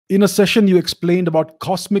In a session, you explained about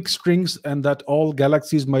cosmic strings and that all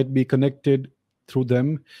galaxies might be connected through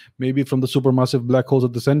them, maybe from the supermassive black holes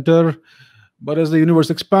at the center. But as the universe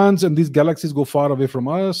expands and these galaxies go far away from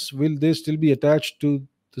us, will they still be attached to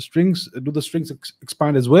the strings? Do the strings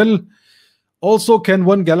expand as well? Also, can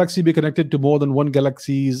one galaxy be connected to more than one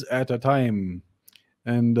galaxies at a time?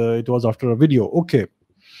 And it was after a video. Okay.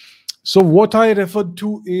 So what I referred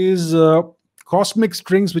to is cosmic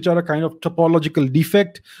strings, which are a kind of topological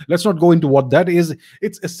defect. Let's not go into what that is.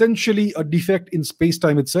 It's essentially a defect in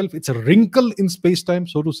space-time itself. It's a wrinkle in space-time,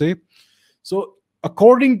 so to say. So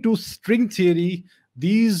according to string theory,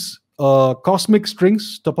 these cosmic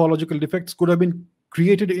strings, topological defects, could have been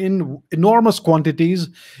created in enormous quantities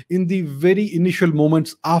in the very initial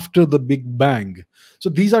moments after the Big Bang. So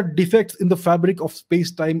these are defects in the fabric of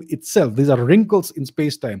space-time itself. These are wrinkles in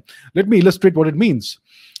space-time. Let me illustrate what it means.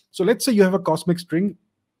 So let's say you have a cosmic string.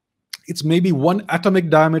 It's maybe 1 atomic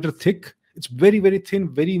diameter thick. It's very, very thin,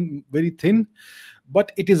 very, very thin,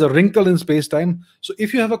 but it is a wrinkle in space-time. So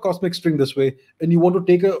if you have a cosmic string this way and you want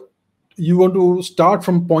to start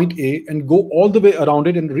from point A and go all the way around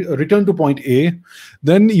it and return to point A,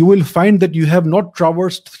 then you will find that you have not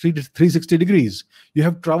traversed 360 degrees. You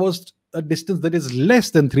have traversed a distance that is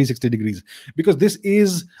less than 360 degrees, because this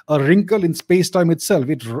is a wrinkle in space-time itself.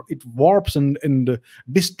 It warps and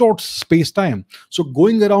distorts space-time. So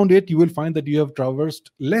going around it, you will find that you have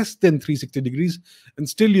traversed less than 360 degrees and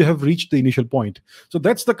still you have reached the initial point. So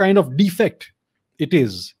that's the kind of defect it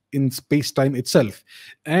is in space-time itself.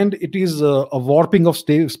 And it is a warping of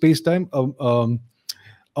space-time,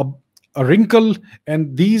 a wrinkle,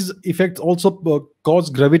 and these effects also cause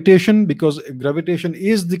gravitation, because gravitation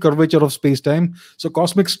is the curvature of space-time. So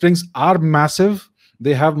cosmic strings are massive.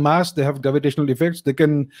 They have mass, they have gravitational effects, they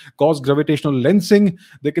can cause gravitational lensing,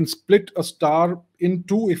 they can split a star in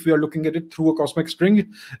two if we are looking at it through a cosmic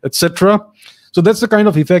string, etc. So that's the kind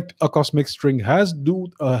of effect a cosmic string has.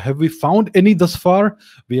 Have we found any thus far?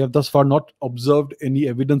 We have thus far not observed any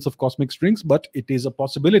evidence of cosmic strings, but it is a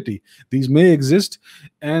possibility. These may exist,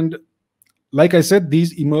 and like I said,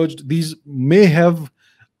 these may have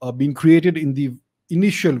been created in the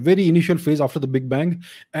very initial phase after the Big Bang.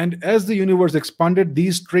 And as the universe expanded,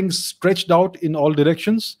 these strings stretched out in all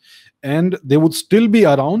directions and they would still be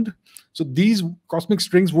around. So these cosmic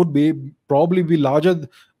strings would probably be longer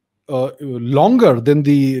than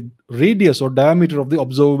the radius or diameter of the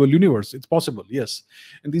observable universe. It's possible, yes.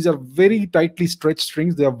 And these are very tightly stretched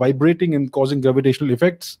strings. They are vibrating and causing gravitational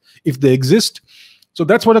effects if they exist. So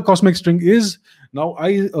that's what a cosmic string is. Now,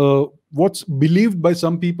 what's believed by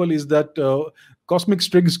some people is that cosmic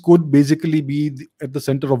strings could basically be at the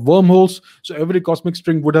center of wormholes. So every cosmic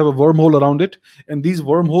string would have a wormhole around it, and these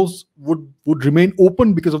wormholes would remain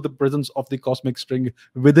open because of the presence of the cosmic string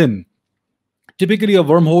within. Typically, a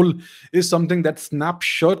wormhole is something that snaps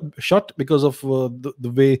shut because of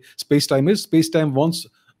the way space-time is. Space-time wants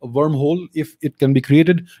a wormhole, if it can be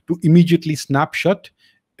created, to immediately snap shut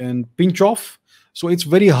and pinch off. So it's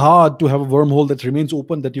very hard to have a wormhole that remains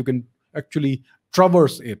open, that you can actually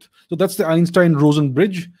traverse it. So that's the Einstein-Rosen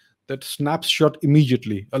bridge that snaps shut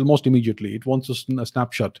immediately, almost immediately. It wants to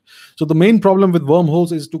snap shut. So the main problem with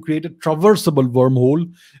wormholes is to create a traversable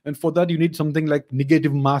wormhole. And for that, you need something like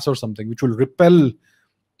negative mass or something, which will repel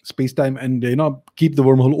space-time and keep the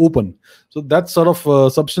wormhole open. So that sort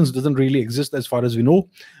of substance doesn't really exist as far as we know.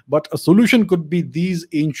 But a solution could be these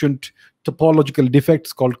ancient topological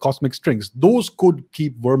defects called cosmic strings. Those could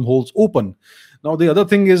keep wormholes open. Now, the other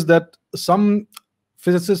thing is that some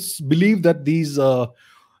physicists believe that these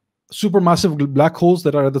supermassive black holes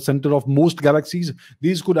that are at the center of most galaxies,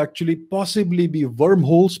 these could actually possibly be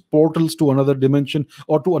wormholes, portals to another dimension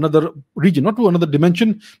or to another region, not to another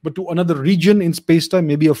dimension, but to another region in space-time,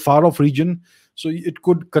 maybe a far-off region. So it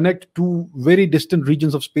could connect two very distant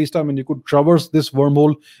regions of space-time, and you could traverse this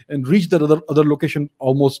wormhole and reach that other location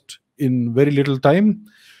almost in very little time.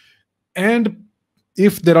 And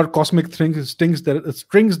if there are cosmic strings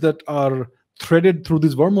that are threaded through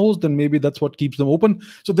these wormholes, then maybe that's what keeps them open.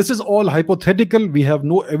 So this is all hypothetical. We have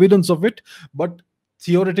no evidence of it, but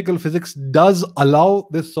theoretical physics does allow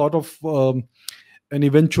this sort of an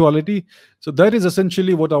eventuality. So that is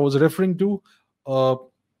essentially what I was referring to.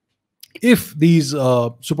 If these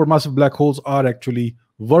supermassive black holes are actually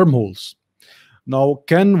wormholes. Now,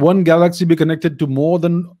 can one galaxy be connected to more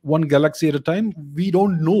than one galaxy at a time? We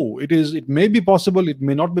don't know. It may be possible, it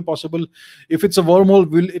may not be possible. If it's a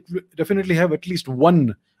wormhole, it will definitely have at least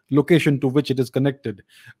one location to which it is connected.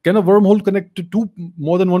 Can a wormhole connect to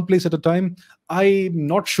more than one place at a time? I'm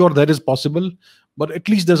not sure that is possible, but at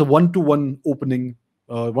least there's a one-to-one opening,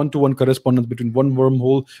 one-to-one correspondence between one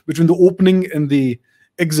wormhole, between the opening and the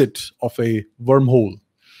exit of a wormhole.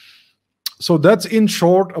 So that's in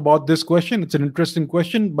short about this question. It's an interesting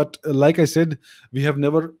question, but like I said, we have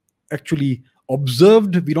never actually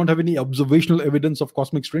observed. We don't have any observational evidence of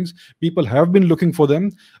cosmic strings. People have been looking for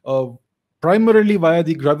them, uh, primarily via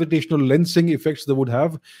the gravitational lensing effects they would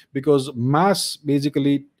have, because mass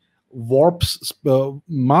basically warps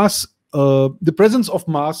mass. The presence of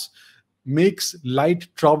mass makes light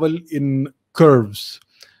travel in curves.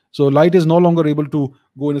 So light is no longer able to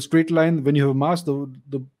go in a straight line. When you have mass,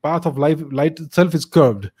 the path of light itself is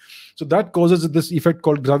curved. So that causes this effect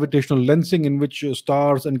called gravitational lensing, in which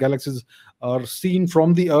stars and galaxies are seen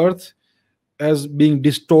from the Earth as being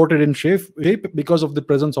distorted in shape because of the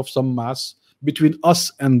presence of some mass between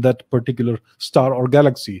us and that particular star or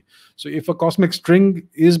galaxy. So if a cosmic string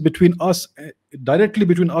is between us, directly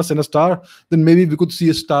between us and a star, then maybe we could see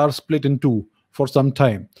a star split in two for some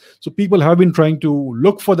time. So people have been trying to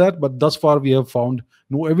look for that, but thus far we have found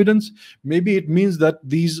no evidence. Maybe it means that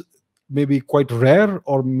these may be quite rare,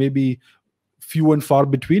 or maybe few and far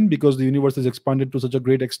between, because the universe is expanded to such a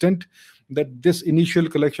great extent that this initial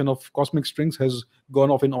collection of cosmic strings has gone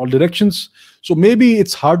off in all directions. So maybe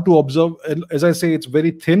it's hard to observe. And as I say, it's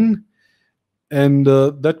very thin, and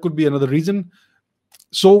that could be another reason.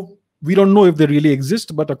 So we don't know if they really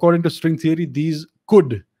exist, but according to string theory, these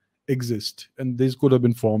could exist, and these could have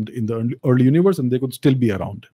been formed in the early universe, and they could still be around.